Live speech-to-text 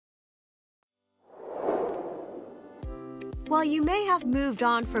While you may have moved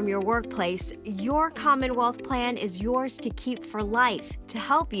on from your workplace, your Commonwealth plan is yours to keep for life to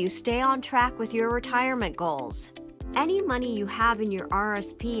help you stay on track with your retirement goals. Any money you have in your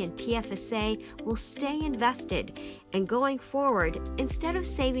RSP and TFSA will stay invested, and going forward, instead of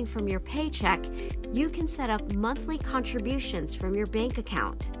saving from your paycheck, you can set up monthly contributions from your bank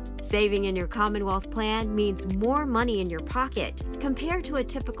account. Saving in your Commonwealth plan means more money in your pocket. Compared to a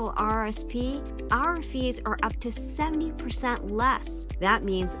typical RSP, our fees are up to 70% less. That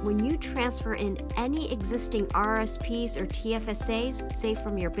means when you transfer in any existing RSPs or TFSAs, say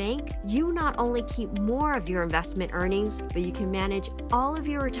from your bank, you not only keep more of your investment earnings, but you can manage all of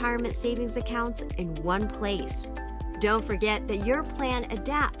your retirement savings accounts in one place. Don't forget that your plan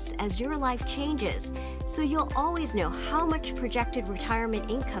adapts as your life changes, so you'll always know how much projected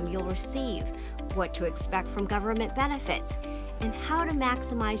retirement income you'll receive, what to expect from government benefits, and how to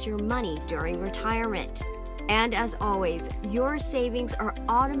maximize your money during retirement. And as always, your savings are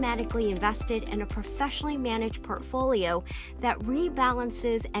automatically invested in a professionally managed portfolio that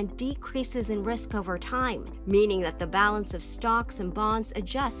rebalances and decreases in risk over time, meaning that the balance of stocks and bonds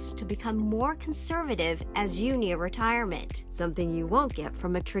adjusts to become more conservative as you near retirement, something you won't get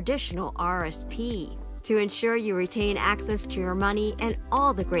from a traditional RSP. To ensure you retain access to your money and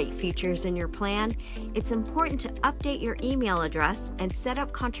all the great features in your plan, it's important to update your email address and set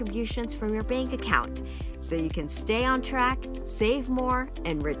up contributions from your bank account so you can stay on track, save more,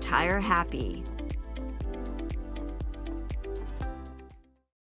 and retire happy.